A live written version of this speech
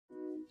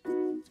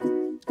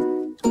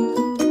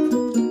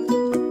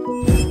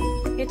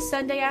It's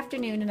Sunday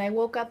afternoon and I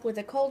woke up with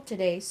a cold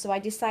today, so I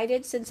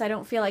decided since I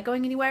don't feel like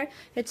going anywhere,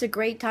 it's a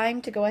great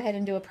time to go ahead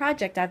and do a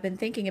project I've been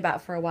thinking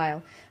about for a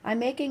while. I'm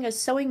making a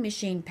sewing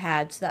machine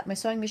pad so that my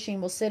sewing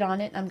machine will sit on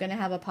it. I'm going to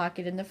have a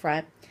pocket in the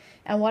front.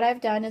 And what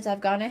I've done is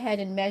I've gone ahead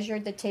and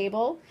measured the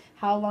table,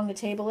 how long the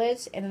table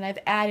is, and then I've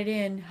added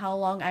in how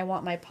long I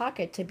want my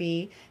pocket to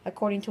be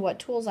according to what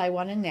tools I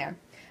want in there.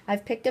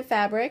 I've picked a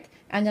fabric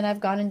and then I've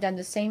gone and done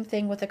the same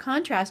thing with a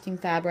contrasting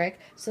fabric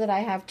so that I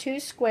have two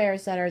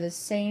squares that are the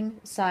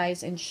same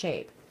size and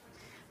shape.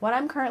 What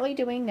I'm currently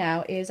doing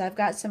now is I've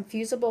got some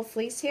fusible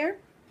fleece here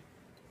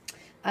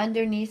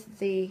underneath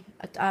the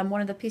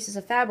one of the pieces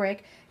of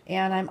fabric,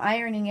 and I'm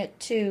ironing it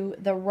to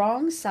the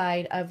wrong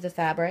side of the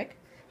fabric,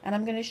 and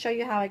I'm going to show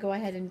you how I go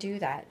ahead and do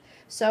that.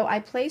 So I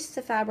place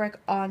the fabric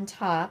on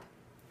top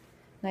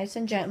nice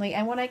and gently,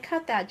 and when I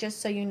cut that, just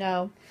so you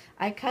know,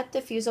 I cut the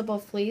fusible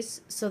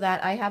fleece so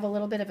that I have a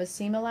little bit of a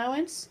seam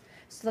allowance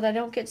so that I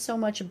don't get so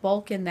much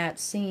bulk in that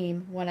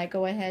seam when I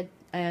go ahead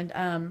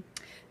and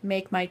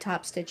make my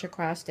top stitch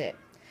across it.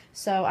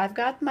 So I've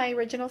got my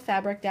original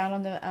fabric down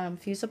on the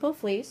fusible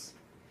fleece,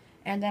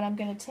 and then I'm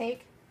going to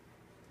take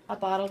a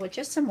bottle with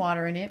just some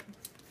water in it,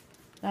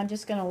 and I'm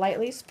just going to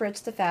lightly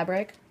spritz the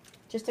fabric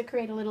just to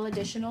create a little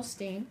additional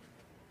steam.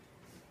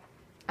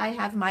 I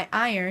have my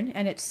iron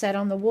and it's set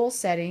on the wool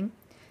setting,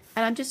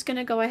 and I'm just going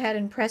to go ahead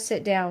and press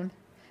it down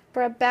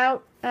for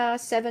about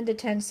 7 to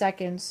 10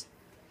 seconds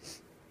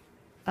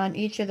on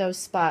each of those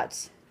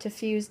spots to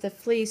fuse the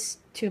fleece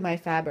to my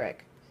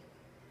fabric.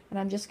 And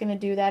I'm just going to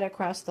do that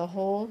across the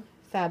whole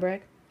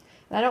fabric.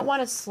 And I don't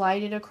want to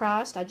slide it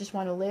across, I just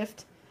want to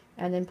lift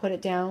and then put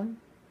it down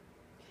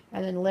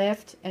and then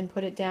lift and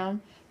put it down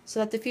so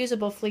that the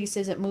fusible fleece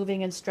isn't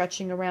moving and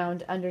stretching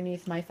around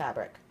underneath my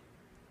fabric.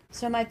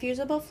 So my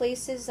fusible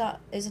fleece is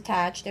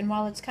attached, and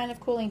while it's kind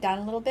of cooling down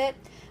a little bit,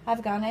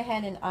 I've gone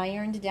ahead and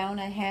ironed down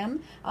a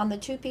hem on the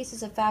two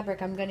pieces of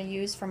fabric I'm going to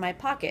use for my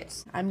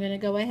pockets. I'm going to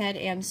go ahead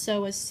and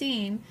sew a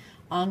seam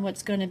on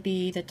what's going to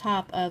be the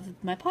top of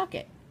my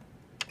pocket.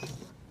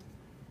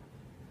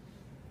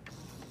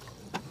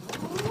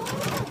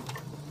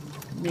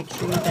 Make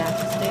sure you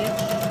back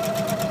stitch.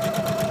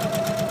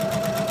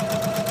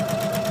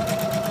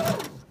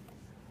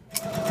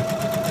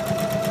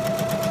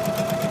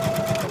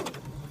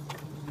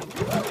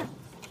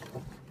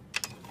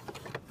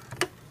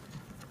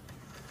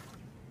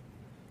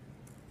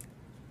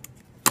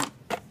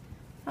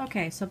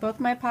 Okay, so both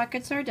my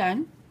pockets are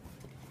done,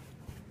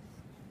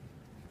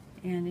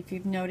 and if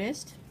you've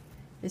noticed,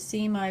 the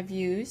seam I've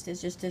used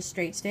is just a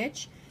straight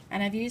stitch,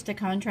 and I've used a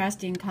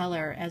contrasting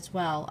color as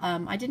well.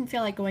 I didn't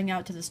feel like going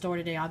out to the store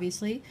today,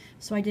 obviously,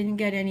 so I didn't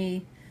get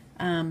any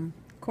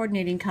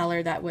coordinating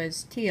color that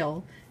was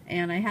teal,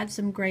 and I had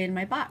some gray in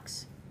my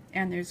box,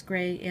 and there's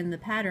gray in the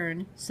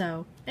pattern,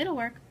 so it'll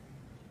work.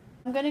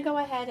 I'm going to go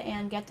ahead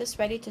and get this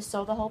ready to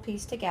sew the whole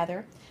piece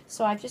together.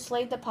 So I've just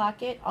laid the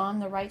pocket on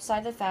the right side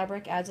of the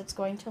fabric as it's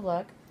going to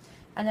look.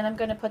 And then I'm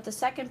going to put the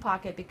second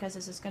pocket, because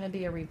this is going to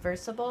be a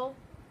reversible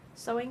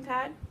sewing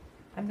pad.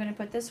 I'm going to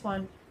put this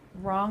one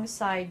wrong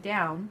side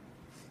down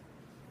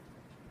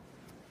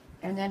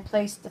and then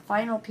place the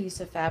final piece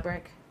of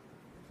fabric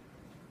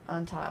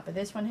on top. But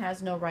this one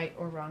has no right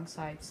or wrong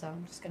side, so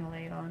I'm just going to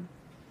lay it on.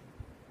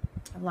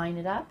 Line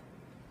it up.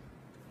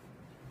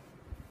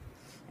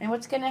 And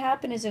what's going to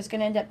happen is there's going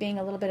to end up being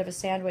a little bit of a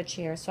sandwich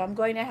here. So I'm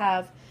going to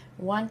have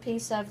one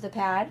piece of the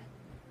pad.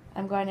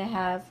 I'm going to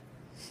have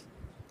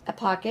a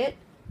pocket.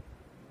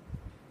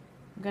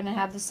 I'm going to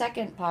have the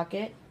second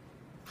pocket,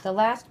 the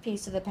last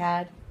piece of the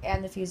pad,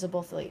 and the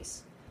fusible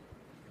fleece.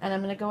 And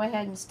I'm going to go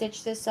ahead and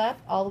stitch this up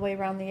all the way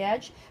around the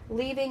edge,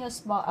 leaving a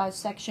small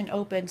section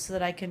open so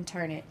that I can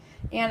turn it.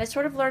 And I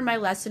sort of learned my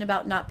lesson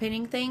about not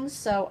pinning things,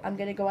 so I'm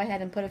going to go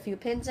ahead and put a few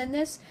pins in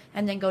this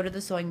and then go to the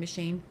sewing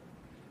machine.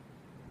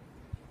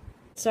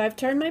 So I've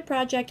turned my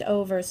project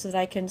over so that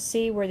I can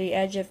see where the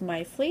edge of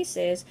my fleece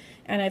is,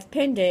 and I've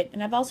pinned it,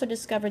 and I've also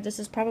discovered this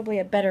is probably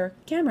a better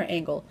camera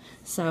angle.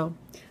 So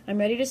I'm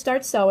ready to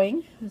start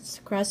sewing. Let's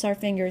cross our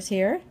fingers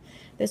here.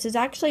 This is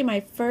actually my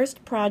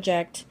first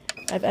project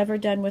I've ever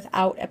done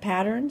without a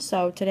pattern,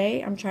 so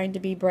today I'm trying to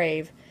be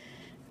brave.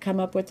 Come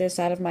up with this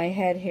out of my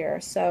head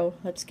here. So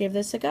let's give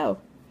this a go.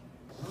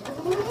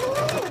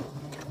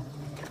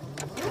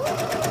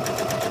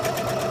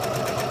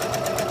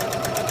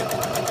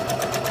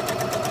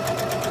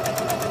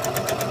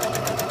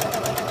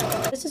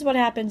 This is what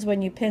happens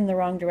when you pin the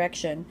wrong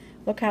direction.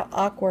 Look how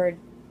awkward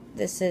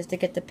this is to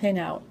get the pin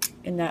out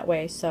in that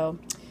way, so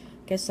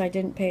guess I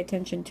didn't pay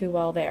attention too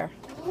well there.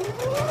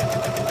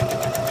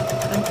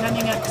 I'm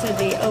coming up to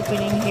the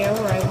opening here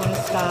where I want to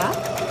stop.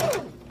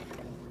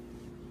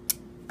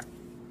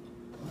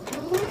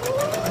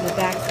 And the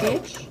back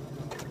stitch.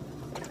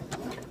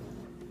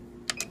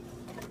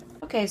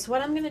 Okay, so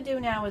what I'm going to do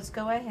now is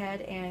go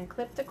ahead and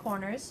clip the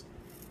corners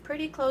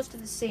pretty close to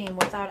the seam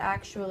without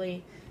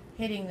actually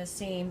hitting the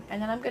seam, and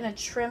then I'm going to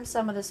trim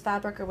some of this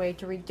fabric away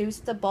to reduce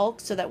the bulk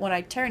so that when I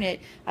turn it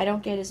I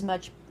don't get as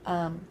much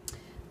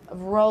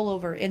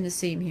rollover in the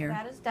seam here.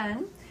 That is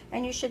done.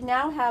 And you should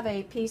now have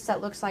a piece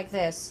that looks like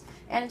this.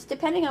 And it's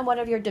depending on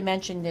whatever your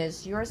dimension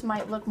is. Yours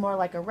might look more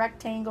like a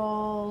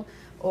rectangle,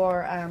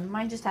 or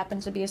mine just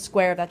happens to be a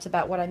square. That's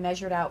about what I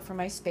measured out for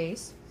my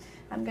space.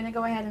 I'm going to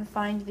go ahead and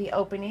find the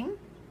opening.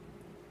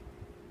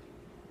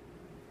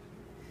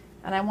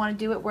 And I want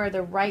to do it where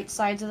the right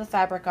sides of the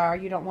fabric are.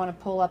 You don't want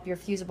to pull up your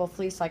fusible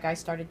fleece like I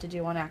started to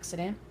do on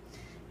accident.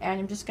 And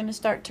I'm just going to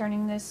start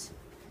turning this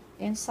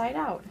inside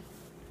out.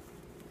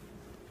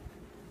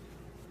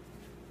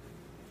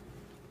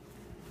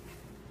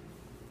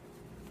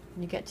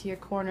 When you get to your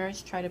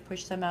corners, try to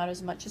push them out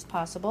as much as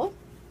possible.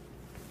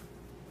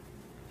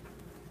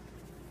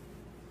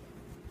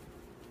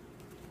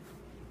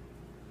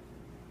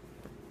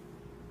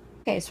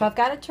 Okay, so I've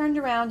got it turned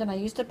around, and I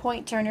used a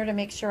point turner to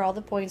make sure all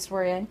the points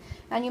were in.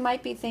 And you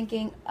might be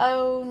thinking,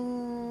 oh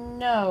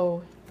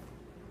no,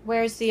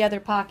 where's the other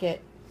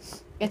pocket?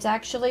 It's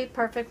actually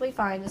perfectly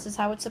fine. This is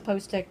how it's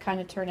supposed to kind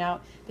of turn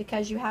out,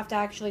 because you have to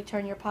actually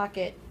turn your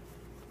pocket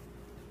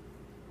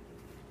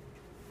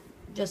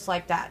just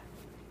like that.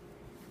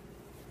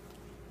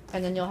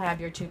 And then you'll have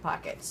your two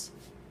pockets.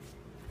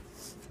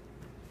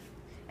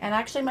 And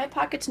actually my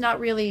pocket's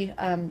not really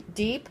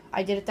deep.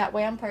 I did it that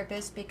way on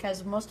purpose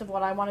because most of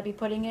what I want to be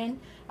putting in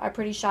are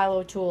pretty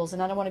shallow tools,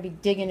 and I don't want to be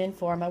digging in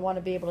for them. I want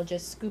to be able to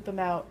just scoop them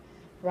out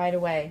right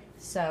away.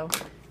 So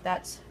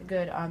that's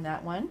good on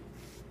that one.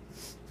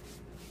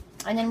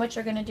 And then what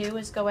you're going to do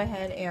is go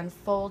ahead and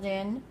fold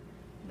in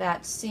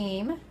that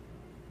seam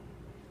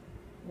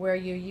where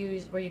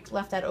you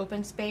left that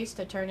open space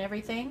to turn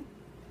everything.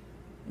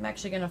 I'm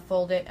actually going to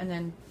fold it and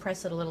then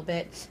press it a little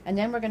bit, and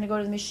then we're going to go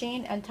to the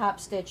machine and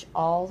top stitch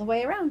all the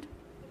way around.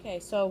 Okay,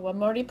 so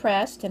I'm already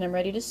pressed and I'm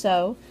ready to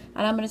sew,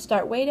 and I'm going to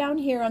start way down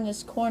here on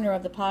this corner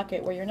of the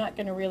pocket where you're not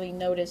going to really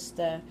notice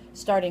the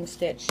starting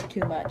stitch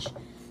too much.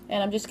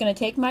 And I'm just going to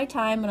take my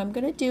time, and I'm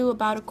going to do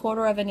about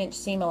 1/4 of an inch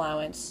seam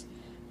allowance.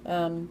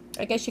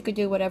 I guess you could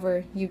do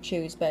whatever you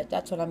choose, but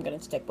that's what I'm going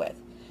to stick with.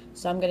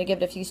 So I'm going to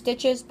give it a few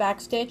stitches, back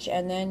stitch,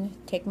 and then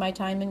take my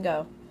time and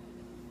go.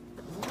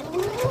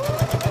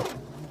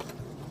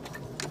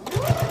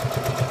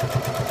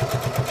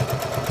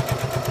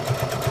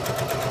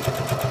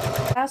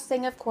 Last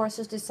thing, of course,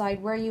 is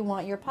decide where you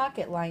want your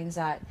pocket lines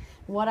at.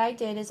 What I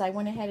did is I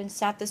went ahead and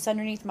sat this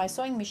underneath my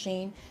sewing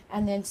machine,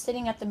 and then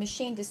sitting at the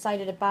machine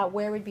decided about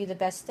where would be the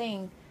best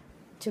thing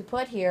to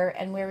put here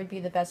and where would be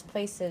the best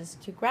places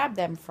to grab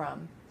them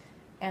from.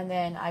 And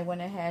then I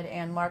went ahead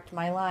and marked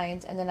my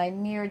lines, and then I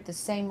mirrored the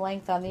same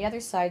length on the other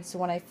side, so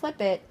when I flip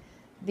it,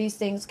 these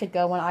things could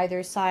go on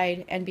either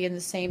side and be in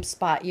the same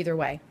spot either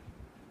way.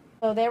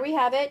 So there we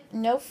have it.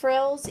 No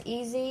frills,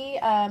 easy.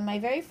 My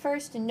very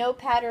first no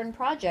pattern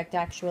project,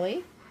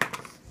 actually.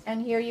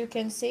 And here you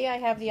can see I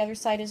have the other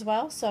side as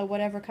well, so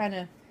whatever kind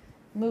of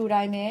mood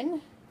I'm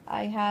in,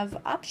 I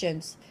have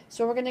options.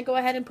 So we're going to go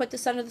ahead and put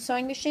this under the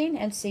sewing machine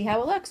and see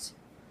how it looks.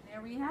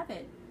 There we have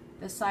it.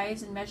 The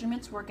size and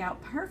measurements work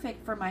out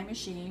perfect for my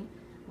machine.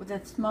 With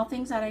the small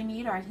things that I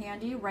need are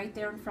handy right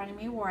there in front of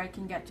me where I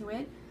can get to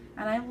it.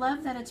 And I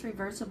love that it's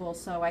reversible,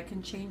 so I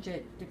can change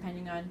it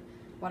depending on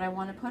what I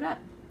want to put up.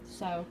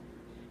 So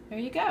there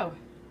you go.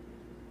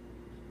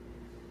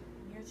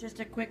 Here's just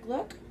a quick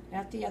look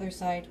at the other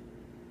side.